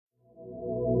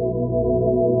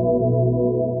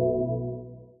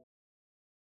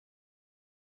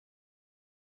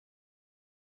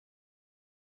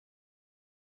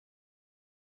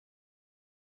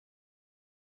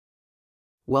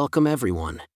Welcome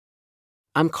everyone.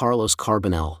 I'm Carlos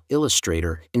Carbonell,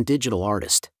 illustrator and digital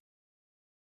artist.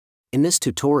 In this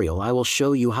tutorial I will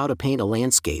show you how to paint a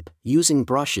landscape using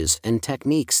brushes and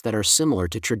techniques that are similar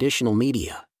to traditional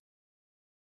media.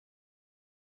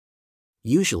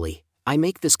 Usually, I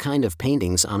make this kind of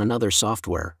paintings on another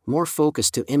software, more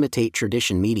focused to imitate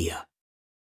tradition media.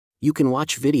 You can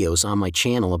watch videos on my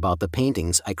channel about the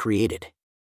paintings I created.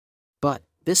 But,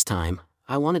 this time,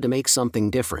 I wanted to make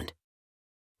something different.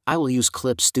 I will use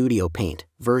Clip Studio Paint,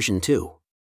 version 2.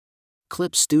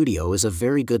 Clip Studio is a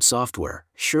very good software,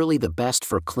 surely the best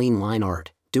for clean line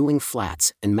art, doing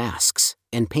flats and masks,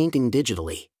 and painting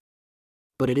digitally.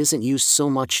 But it isn't used so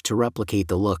much to replicate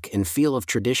the look and feel of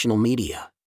traditional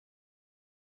media.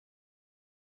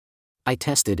 I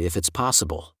tested if it's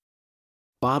possible.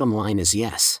 Bottom line is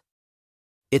yes.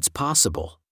 It's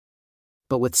possible.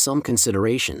 But with some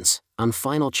considerations, on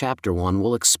final chapter 1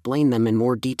 we'll explain them in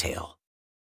more detail.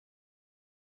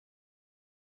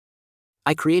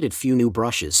 I created few new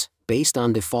brushes, based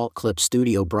on default Clip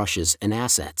Studio brushes and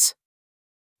assets.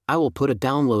 I will put a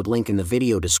download link in the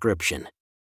video description.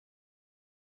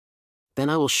 Then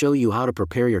I will show you how to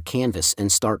prepare your canvas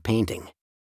and start painting.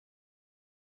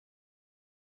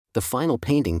 The final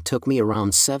painting took me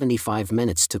around 75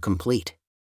 minutes to complete.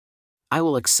 I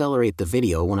will accelerate the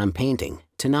video when I'm painting,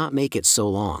 to not make it so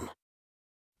long.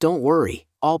 Don't worry,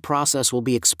 all process will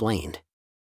be explained.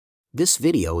 This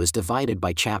video is divided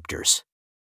by chapters.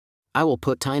 I will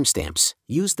put timestamps,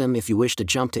 use them if you wish to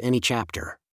jump to any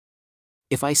chapter.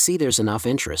 If I see there's enough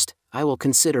interest, I will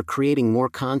consider creating more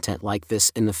content like this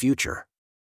in the future.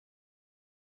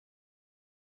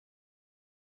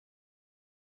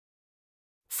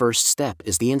 First step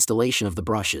is the installation of the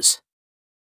brushes.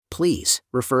 Please,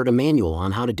 refer to manual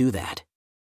on how to do that.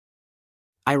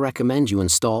 I recommend you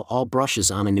install all brushes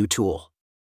on a new tool.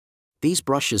 These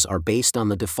brushes are based on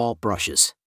the default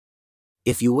brushes.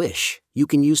 If you wish, you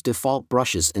can use default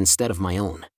brushes instead of my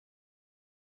own.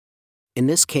 In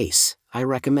this case, I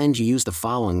recommend you use the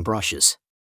following brushes.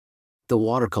 The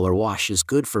watercolor wash is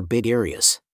good for big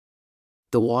areas.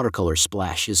 The watercolor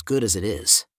splash is good as it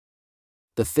is.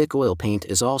 The thick oil paint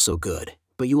is also good,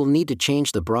 but you will need to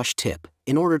change the brush tip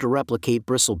in order to replicate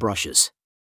bristle brushes.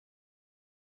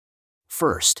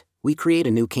 First, we create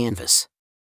a new canvas.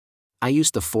 I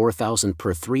used the 4000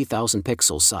 per 3000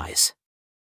 pixel size.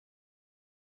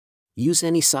 Use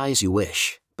any size you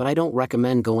wish, but I don't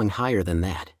recommend going higher than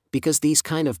that, because these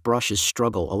kind of brushes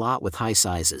struggle a lot with high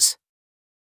sizes.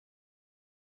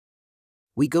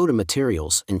 We go to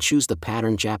Materials and choose the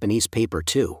pattern Japanese Paper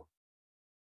 2.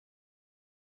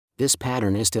 This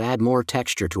pattern is to add more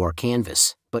texture to our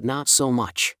canvas, but not so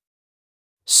much.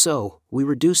 So, we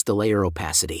reduce the layer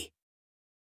opacity.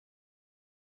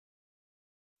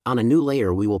 On a new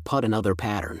layer we will put another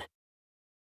pattern.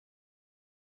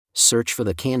 Search for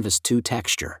the Canvas 2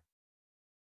 texture.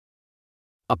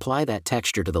 Apply that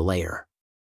texture to the layer.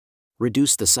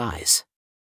 Reduce the size.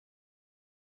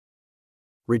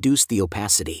 Reduce the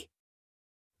opacity.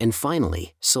 And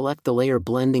finally, select the layer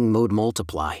blending mode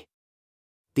multiply.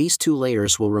 These two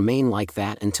layers will remain like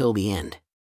that until the end.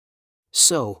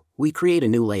 So, we create a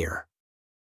new layer.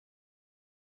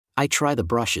 I try the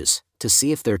brushes, to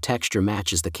see if their texture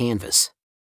matches the canvas.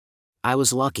 I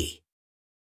was lucky.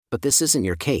 But this isn't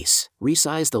your case,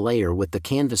 resize the layer with the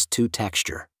Canvas 2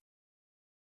 texture.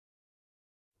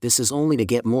 This is only to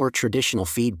get more traditional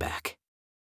feedback.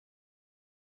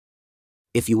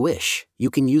 If you wish, you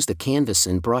can use the canvas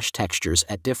and brush textures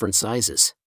at different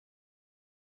sizes.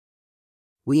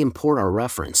 We import our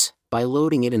reference by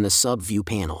loading it in the sub-view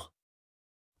panel.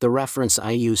 The reference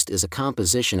I used is a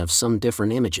composition of some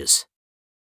different images.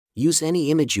 Use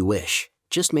any image you wish.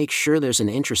 Just make sure there's an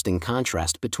interesting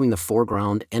contrast between the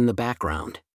foreground and the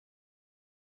background.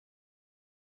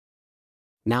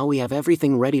 Now we have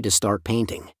everything ready to start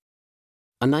painting.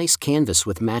 A nice canvas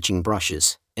with matching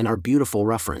brushes, and our beautiful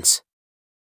reference.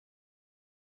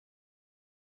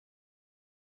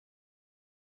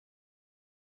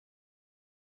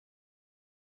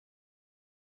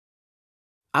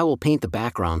 I will paint the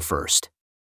background first.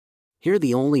 Here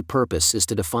the only purpose is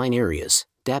to define areas,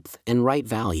 depth and right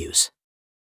values.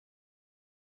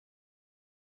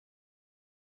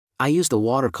 I used a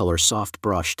watercolor soft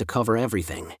brush to cover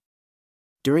everything.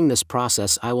 During this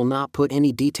process I will not put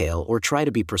any detail or try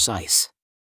to be precise.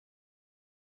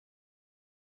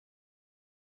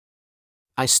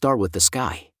 I start with the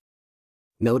sky.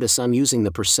 Notice I'm using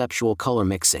the perceptual color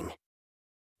mixing.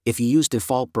 If you use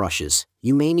default brushes,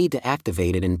 you may need to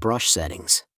activate it in brush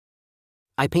settings.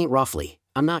 I paint roughly,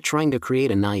 I'm not trying to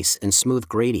create a nice and smooth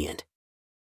gradient.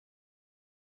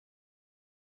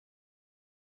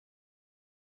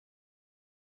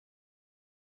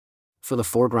 For the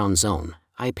foreground zone,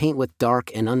 I paint with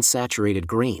dark and unsaturated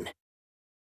green.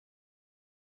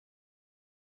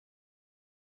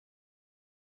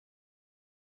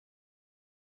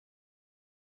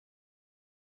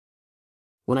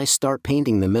 When I start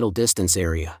painting the middle distance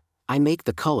area, I make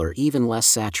the color even less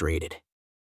saturated.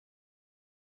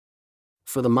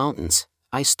 For the mountains,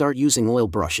 I start using oil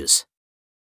brushes.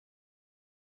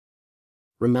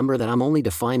 Remember that I'm only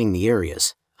defining the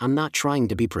areas, I'm not trying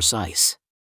to be precise.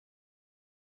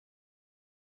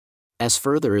 As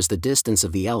further as the distance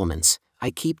of the elements,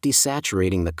 I keep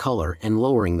desaturating the color and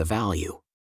lowering the value.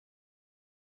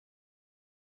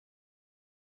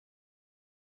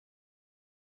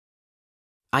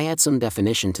 I add some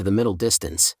definition to the middle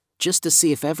distance, just to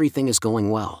see if everything is going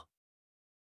well.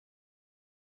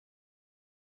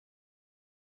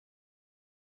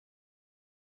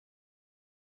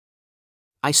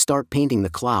 I start painting the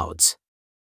clouds.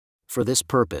 For this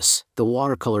purpose, the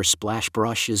watercolor splash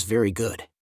brush is very good.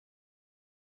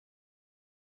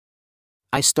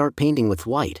 I start painting with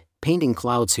white, painting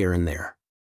clouds here and there.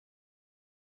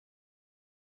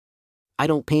 I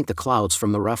don't paint the clouds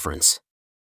from the reference.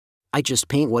 I just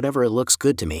paint whatever it looks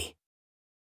good to me.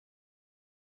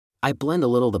 I blend a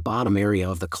little the bottom area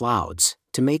of the clouds,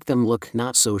 to make them look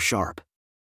not so sharp.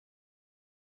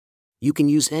 You can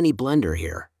use any blender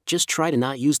here, just try to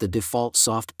not use the default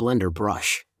soft blender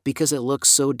brush, because it looks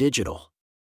so digital.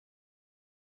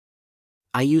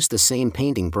 I use the same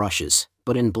painting brushes,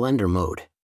 but in blender mode.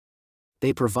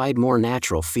 They provide more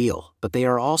natural feel, but they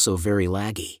are also very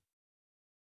laggy.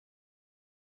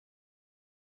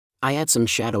 I add some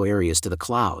shadow areas to the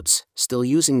clouds, still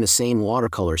using the same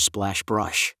watercolor splash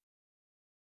brush.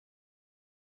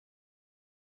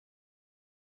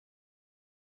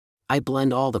 I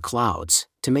blend all the clouds,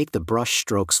 to make the brush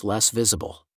strokes less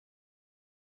visible.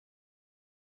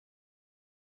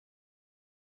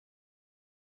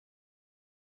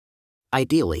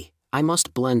 Ideally, I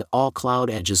must blend all cloud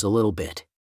edges a little bit.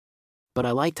 But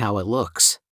I liked how it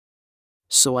looks.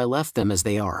 So I left them as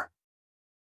they are.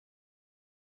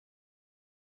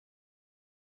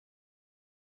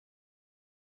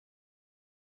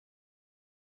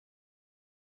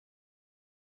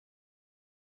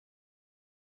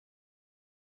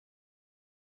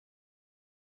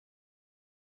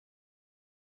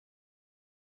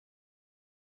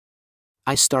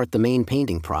 I start the main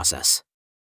painting process.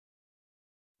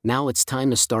 Now it's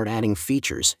time to start adding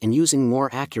features and using more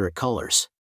accurate colors.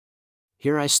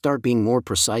 Here I start being more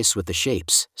precise with the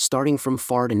shapes, starting from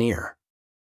far to near.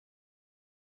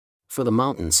 For the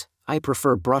mountains, I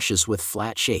prefer brushes with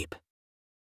flat shape.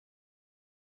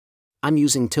 I'm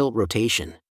using tilt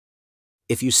rotation.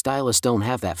 If you stylists don't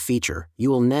have that feature, you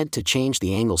will need to change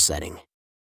the angle setting.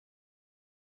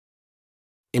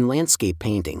 In landscape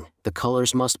painting, the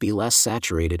colors must be less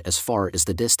saturated as far as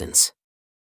the distance.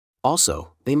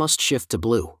 Also, they must shift to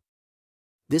blue.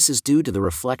 This is due to the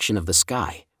reflection of the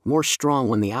sky, more strong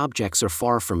when the objects are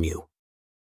far from you.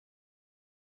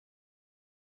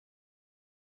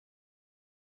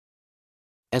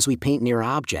 As we paint near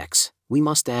objects, we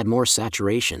must add more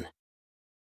saturation.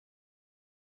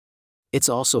 It's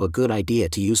also a good idea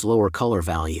to use lower color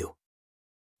value.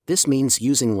 This means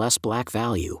using less black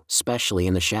value, especially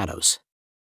in the shadows.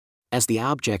 As the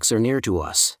objects are near to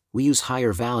us, we use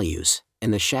higher values,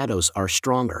 and the shadows are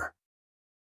stronger.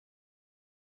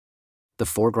 The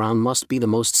foreground must be the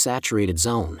most saturated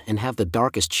zone and have the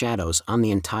darkest shadows on the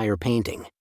entire painting.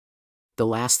 The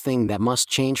last thing that must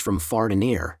change from far to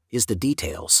near is the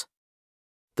details.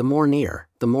 The more near,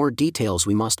 the more details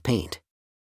we must paint.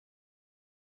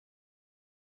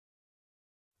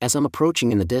 As I'm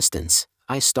approaching in the distance,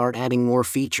 I start adding more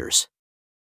features.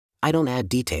 I don't add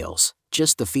details,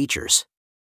 just the features.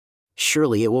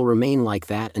 Surely it will remain like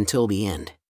that until the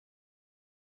end.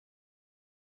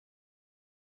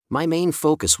 My main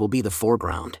focus will be the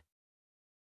foreground.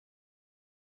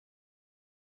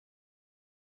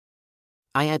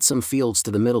 I add some fields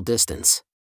to the middle distance.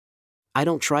 I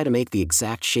don't try to make the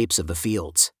exact shapes of the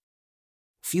fields.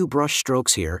 Few brush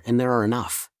strokes here and there are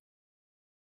enough.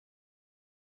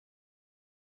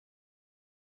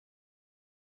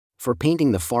 For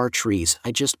painting the far trees,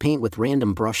 I just paint with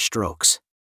random brush strokes.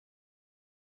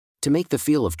 To make the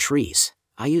feel of trees,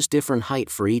 I use different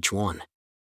height for each one.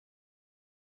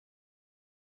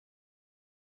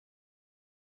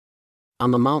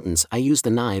 On the mountains, I use the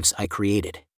knives I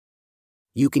created.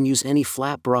 You can use any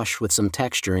flat brush with some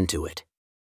texture into it.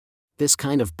 This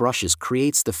kind of brushes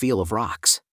creates the feel of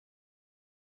rocks.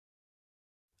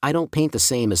 I don't paint the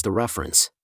same as the reference.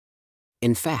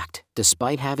 In fact,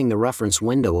 despite having the reference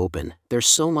window open, there's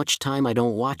so much time I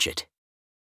don't watch it.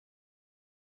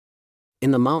 In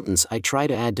the mountains, I try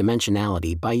to add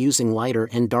dimensionality by using lighter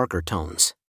and darker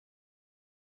tones.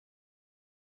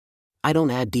 I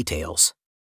don't add details.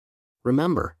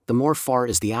 Remember, the more far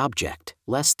is the object,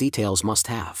 less details must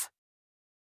have.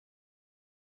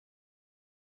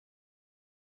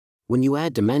 When you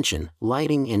add dimension,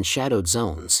 lighting and shadowed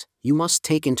zones, you must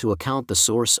take into account the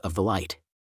source of the light.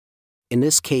 In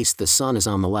this case, the sun is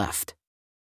on the left.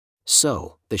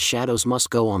 So, the shadows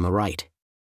must go on the right.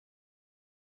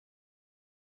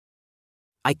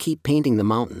 I keep painting the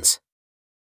mountains.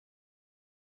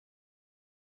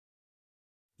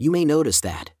 You may notice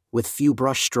that, with few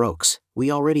brush strokes,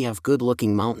 we already have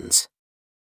good-looking mountains.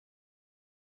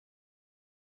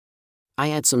 I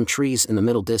add some trees in the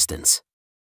middle distance.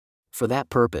 For that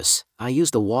purpose, I use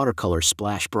the watercolor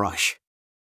splash brush.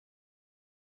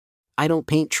 I don't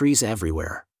paint trees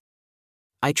everywhere.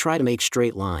 I try to make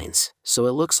straight lines, so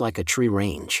it looks like a tree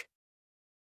range.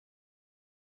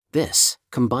 This,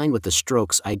 combined with the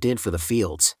strokes I did for the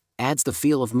fields, adds the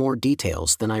feel of more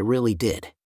details than I really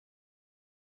did.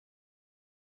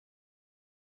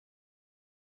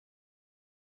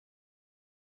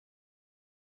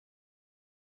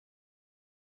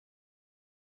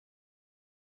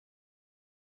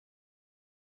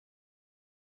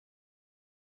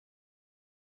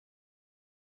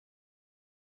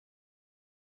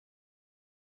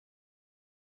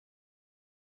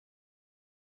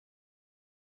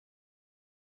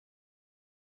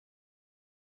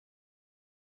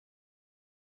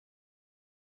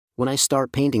 When I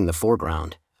start painting the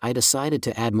foreground, I decided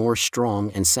to add more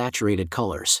strong and saturated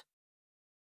colors.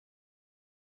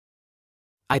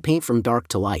 I paint from dark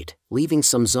to light, leaving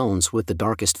some zones with the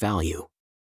darkest value.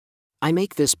 I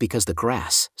make this because the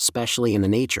grass, especially in the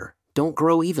nature, don't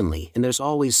grow evenly and there's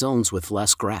always zones with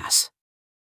less grass.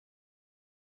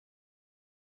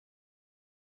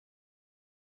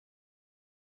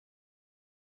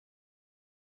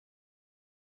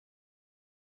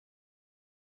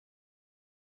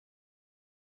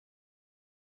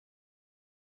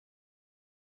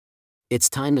 It's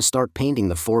time to start painting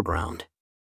the foreground.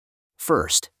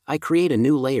 First, I create a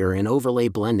new layer in overlay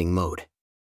blending mode.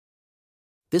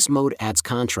 This mode adds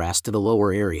contrast to the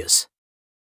lower areas.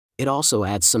 It also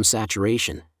adds some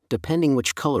saturation, depending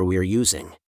which color we are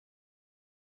using.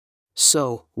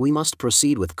 So, we must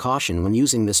proceed with caution when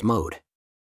using this mode.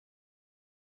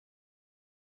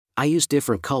 I use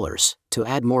different colors to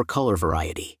add more color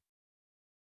variety.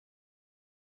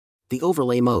 The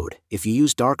overlay mode, if you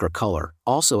use darker color,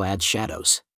 also adds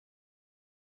shadows.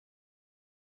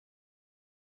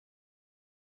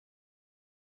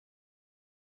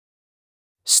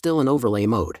 Still in overlay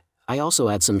mode, I also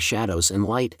add some shadows and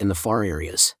light in the far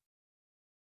areas.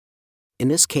 In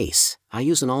this case, I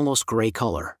use an almost gray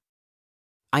color.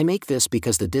 I make this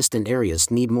because the distant areas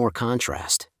need more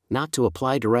contrast, not to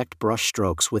apply direct brush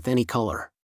strokes with any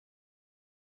color.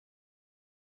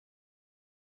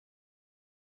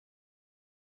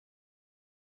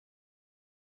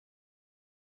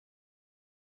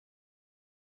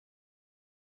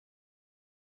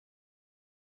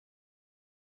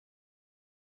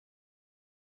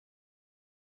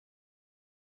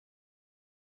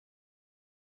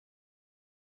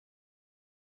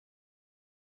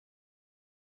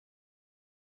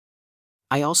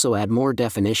 I also add more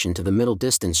definition to the middle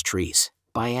distance trees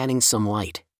by adding some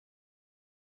light.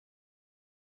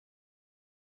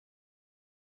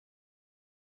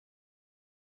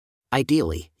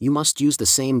 Ideally, you must use the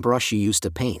same brush you used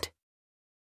to paint.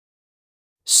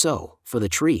 So, for the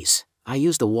trees, I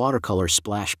use the watercolor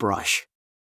splash brush.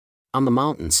 On the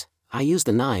mountains, I use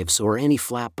the knives or any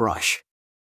flat brush.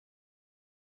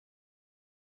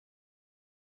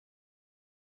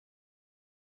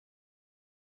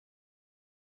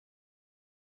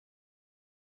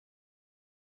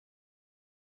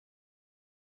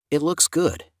 It looks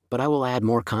good, but I will add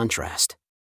more contrast.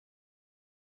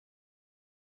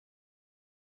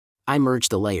 I merge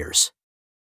the layers.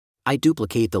 I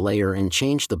duplicate the layer and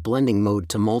change the blending mode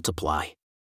to multiply.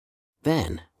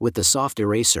 Then, with the soft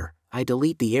eraser, I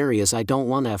delete the areas I don't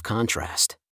want to have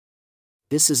contrast.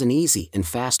 This is an easy and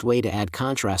fast way to add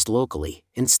contrast locally,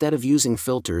 instead of using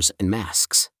filters and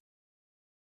masks.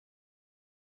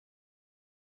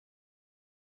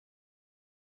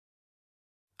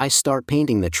 I start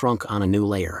painting the trunk on a new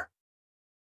layer.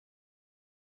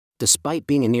 Despite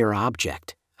being a near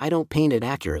object, I don't paint it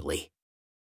accurately.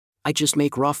 I just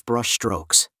make rough brush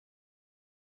strokes.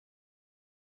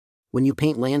 When you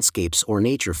paint landscapes or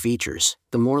nature features,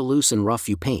 the more loose and rough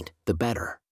you paint, the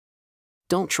better.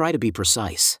 Don't try to be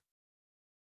precise.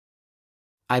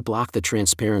 I block the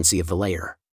transparency of the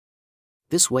layer.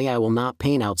 This way I will not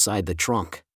paint outside the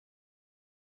trunk.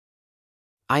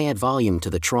 I add volume to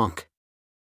the trunk.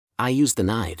 I use the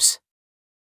knives.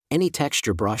 Any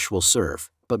texture brush will serve,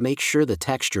 but make sure the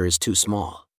texture is too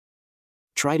small.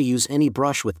 Try to use any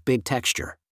brush with big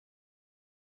texture.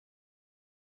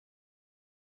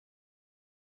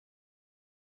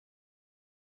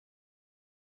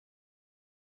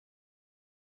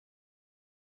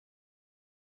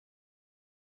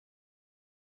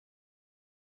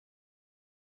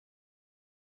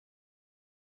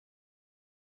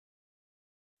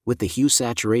 With the hue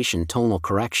saturation tonal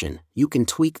correction, you can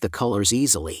tweak the colors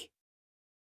easily.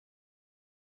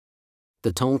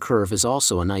 The tone curve is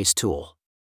also a nice tool.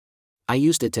 I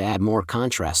used it to add more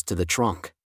contrast to the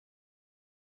trunk.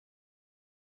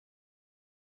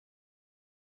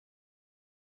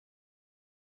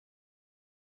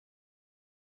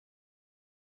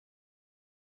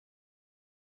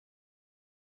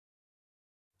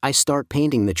 I start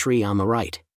painting the tree on the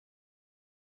right.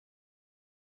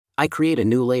 I create a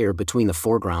new layer between the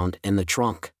foreground and the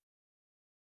trunk.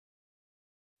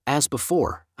 As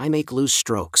before, I make loose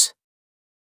strokes.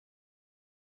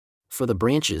 For the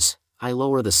branches, I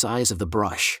lower the size of the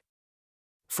brush.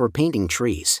 For painting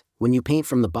trees, when you paint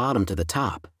from the bottom to the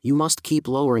top, you must keep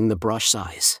lowering the brush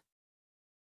size.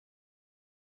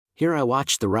 Here I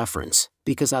watch the reference,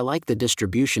 because I like the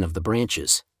distribution of the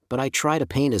branches, but I try to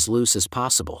paint as loose as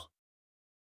possible.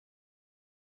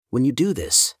 When you do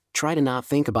this, try to not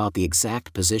think about the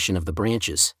exact position of the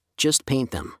branches, just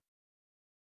paint them.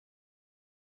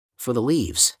 For the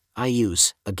leaves, I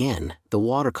use, again, the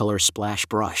watercolor splash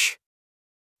brush.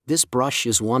 This brush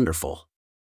is wonderful.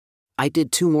 I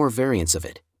did 2 more variants of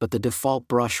it, but the default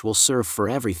brush will serve for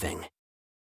everything.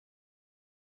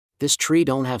 This tree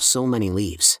don't have so many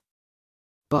leaves.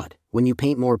 But, when you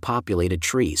paint more populated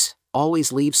trees,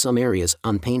 always leave some areas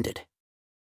unpainted.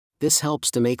 This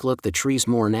helps to make look the trees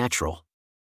more natural.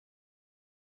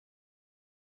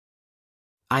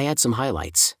 I add some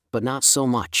highlights, but not so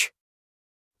much.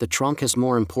 The trunk has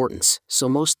more importance, so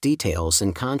most details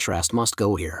and contrast must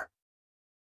go here.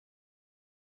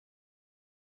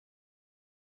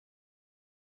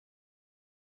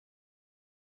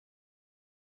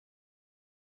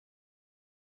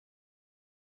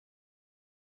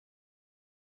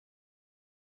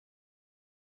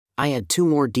 I add 2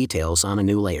 more details on a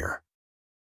new layer.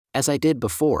 As I did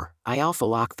before, I alpha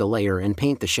lock the layer and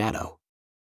paint the shadow.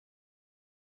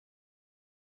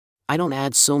 I don't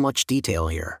add so much detail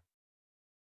here.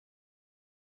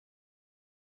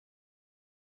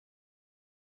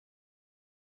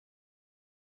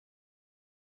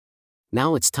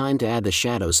 Now it's time to add the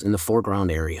shadows in the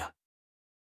foreground area.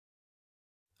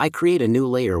 I create a new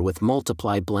layer with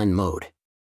multiply blend mode.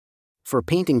 For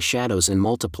painting shadows in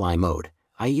multiply mode,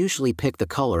 I usually pick the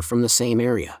color from the same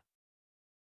area.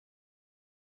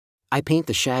 I paint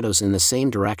the shadows in the same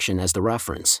direction as the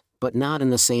reference, but not in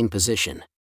the same position.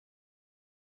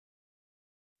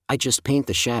 I just paint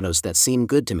the shadows that seem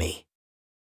good to me.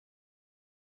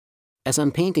 As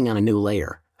I'm painting on a new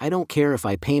layer, I don't care if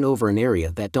I paint over an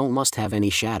area that don't must have any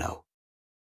shadow.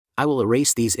 I will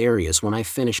erase these areas when I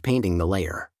finish painting the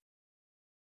layer.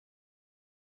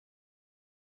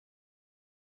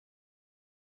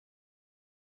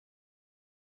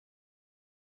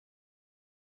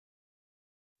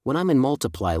 When I'm in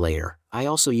multiply layer, I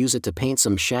also use it to paint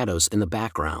some shadows in the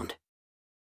background.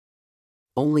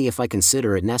 Only if I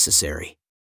consider it necessary.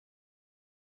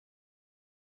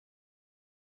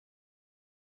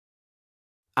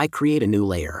 I create a new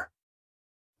layer.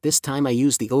 This time I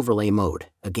use the overlay mode,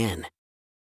 again.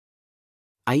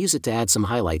 I use it to add some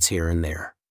highlights here and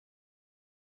there.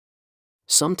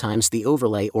 Sometimes the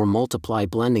overlay or multiply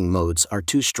blending modes are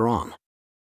too strong.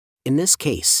 In this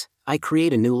case, I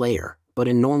create a new layer, but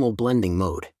in normal blending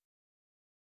mode.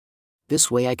 This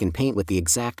way I can paint with the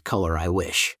exact color I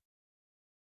wish.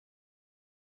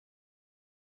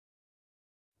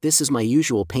 This is my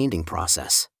usual painting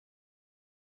process.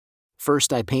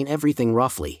 First I paint everything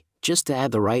roughly, just to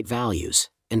add the right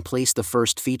values, and place the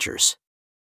first features.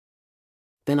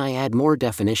 Then I add more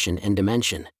definition and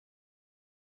dimension.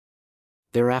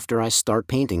 Thereafter I start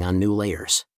painting on new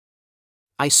layers.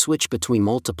 I switch between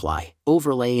multiply,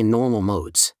 overlay and normal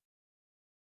modes.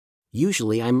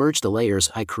 Usually I merge the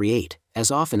layers I create, as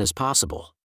often as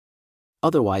possible.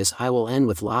 Otherwise I will end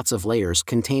with lots of layers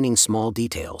containing small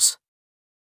details.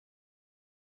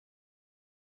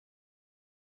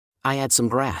 I add some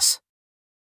grass.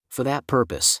 For that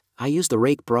purpose, I use the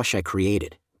rake brush I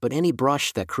created, but any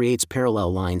brush that creates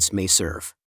parallel lines may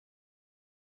serve.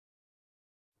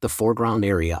 The foreground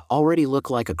area already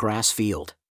look like a grass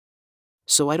field.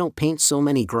 So I don't paint so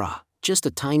many just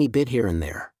a tiny bit here and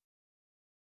there.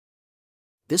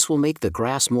 This will make the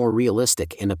grass more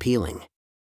realistic and appealing.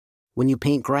 When you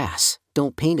paint grass,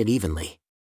 don't paint it evenly.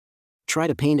 Try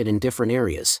to paint it in different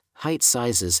areas, height,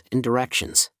 sizes, and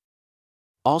directions.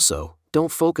 Also,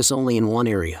 don't focus only in one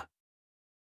area.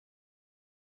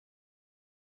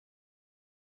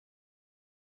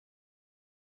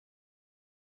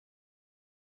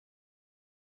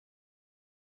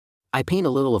 I paint a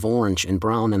little of orange and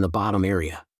brown in the bottom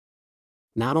area.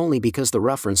 Not only because the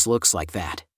reference looks like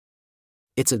that.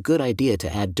 It's a good idea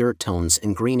to add dirt tones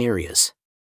in green areas.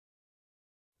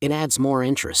 It adds more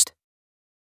interest.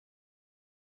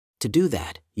 To do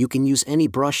that, you can use any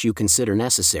brush you consider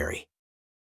necessary.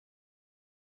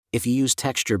 If you use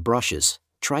textured brushes,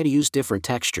 try to use different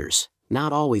textures,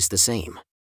 not always the same.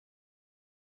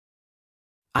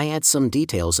 I add some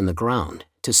details in the ground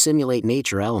to simulate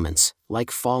nature elements,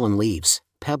 like fallen leaves,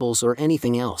 pebbles, or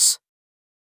anything else.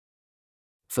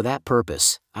 For that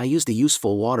purpose, I use the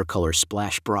useful watercolor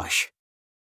splash brush.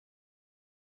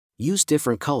 Use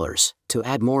different colors to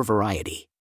add more variety.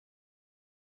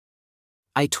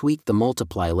 I tweak the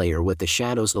multiply layer with the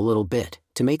shadows a little bit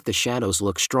to make the shadows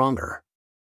look stronger.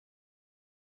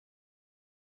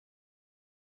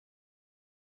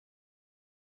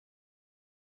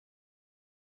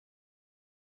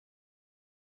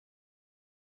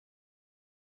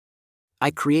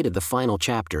 I created the final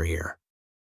chapter here.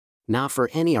 Not for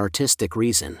any artistic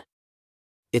reason.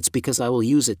 It's because I will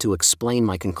use it to explain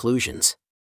my conclusions.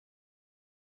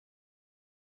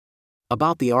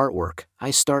 About the artwork,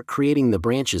 I start creating the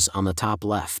branches on the top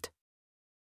left.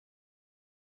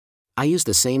 I use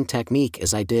the same technique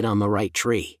as I did on the right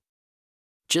tree.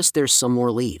 Just there's some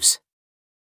more leaves.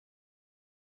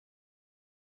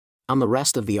 On the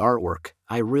rest of the artwork,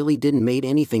 I really didn't make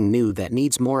anything new that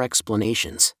needs more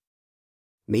explanations.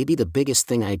 Maybe the biggest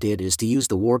thing I did is to use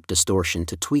the warp distortion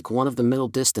to tweak one of the middle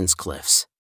distance cliffs.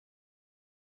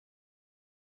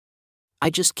 I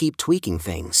just keep tweaking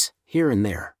things, here and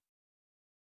there.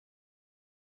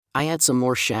 I add some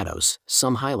more shadows,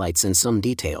 some highlights and some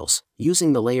details,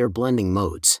 using the layer blending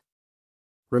modes.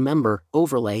 Remember,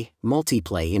 overlay,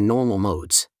 multiplay in normal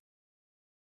modes.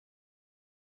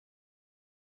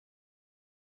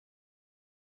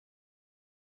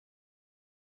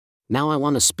 Now I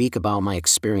want to speak about my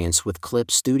experience with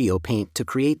Clip Studio Paint to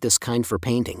create this kind for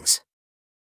paintings.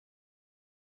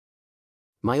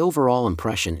 My overall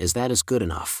impression is that is good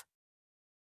enough.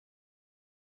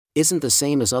 Isn't the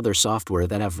same as other software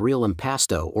that have real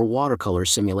impasto or watercolor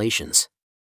simulations.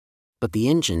 But the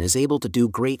engine is able to do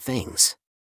great things.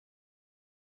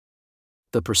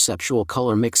 The perceptual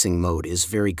color mixing mode is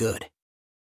very good.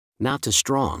 Not too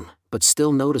strong, but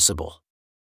still noticeable.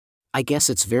 I guess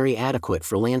it's very adequate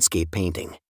for landscape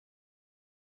painting.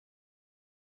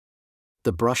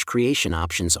 The brush creation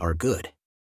options are good.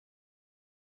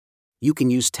 You can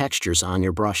use textures on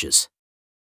your brushes.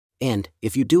 And,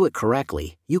 if you do it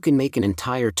correctly, you can make an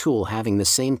entire tool having the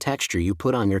same texture you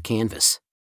put on your canvas.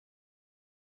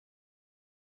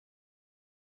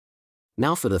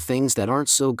 Now for the things that aren't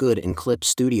so good in Clip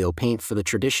Studio Paint for the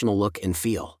traditional look and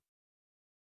feel.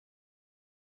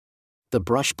 The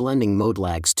brush blending mode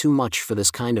lags too much for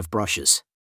this kind of brushes.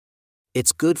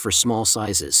 It's good for small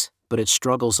sizes, but it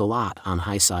struggles a lot on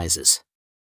high sizes.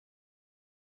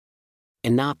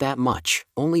 And not that much,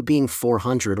 only being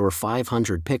 400 or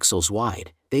 500 pixels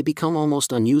wide, they become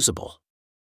almost unusable.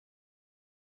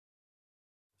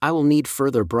 I will need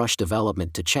further brush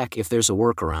development to check if there's a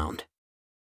workaround.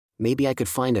 Maybe I could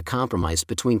find a compromise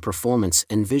between performance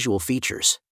and visual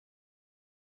features.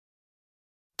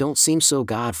 Don't seem so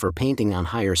good for painting on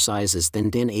higher sizes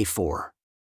than DIN A4.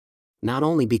 Not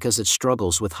only because it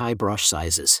struggles with high brush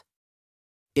sizes.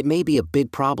 It may be a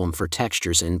big problem for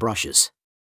textures in brushes.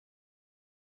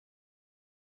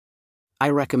 I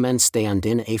recommend stay on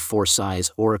DIN A4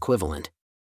 size or equivalent.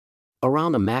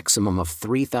 Around a maximum of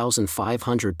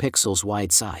 3500 pixels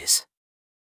wide size.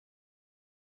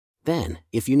 Then,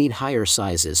 if you need higher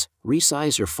sizes,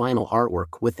 resize your final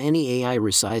artwork with any AI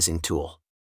resizing tool.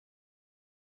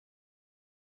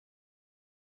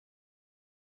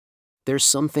 There's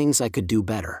some things I could do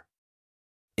better.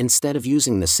 Instead of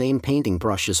using the same painting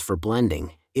brushes for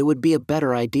blending, it would be a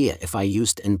better idea if I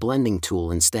used an blending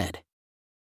tool instead.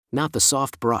 Not the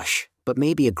soft brush, but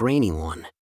maybe a grainy one.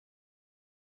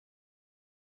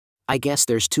 I guess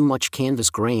there's too much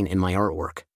canvas grain in my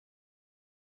artwork.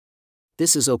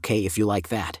 This is okay if you like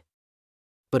that.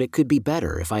 But it could be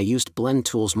better if I used blend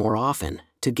tools more often,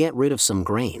 to get rid of some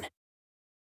grain.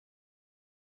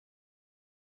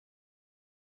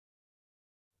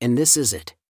 And this is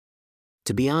it.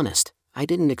 To be honest, I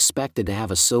didn't expect it to have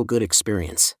a so good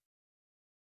experience.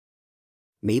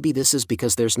 Maybe this is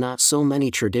because there's not so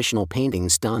many traditional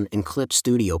paintings done in Clip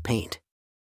Studio Paint.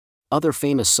 Other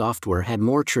famous software had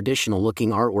more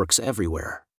traditional-looking artworks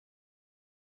everywhere.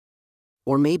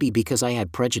 Or maybe because I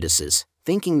had prejudices,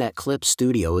 thinking that Clip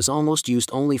Studio is almost used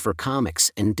only for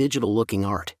comics and digital-looking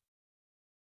art.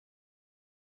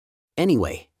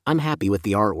 Anyway, I'm happy with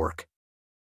the artwork.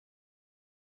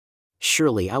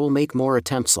 Surely I will make more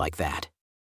attempts like that.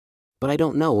 But I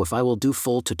don't know if I will do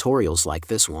full tutorials like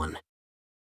this one.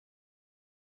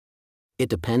 It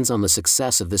depends on the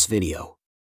success of this video.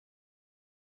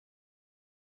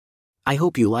 I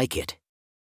hope you like it.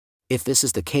 If this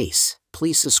is the case,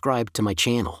 please subscribe to my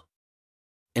channel.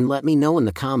 And let me know in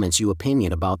the comments your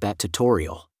opinion about that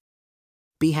tutorial.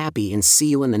 Be happy and see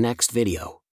you in the next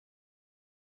video.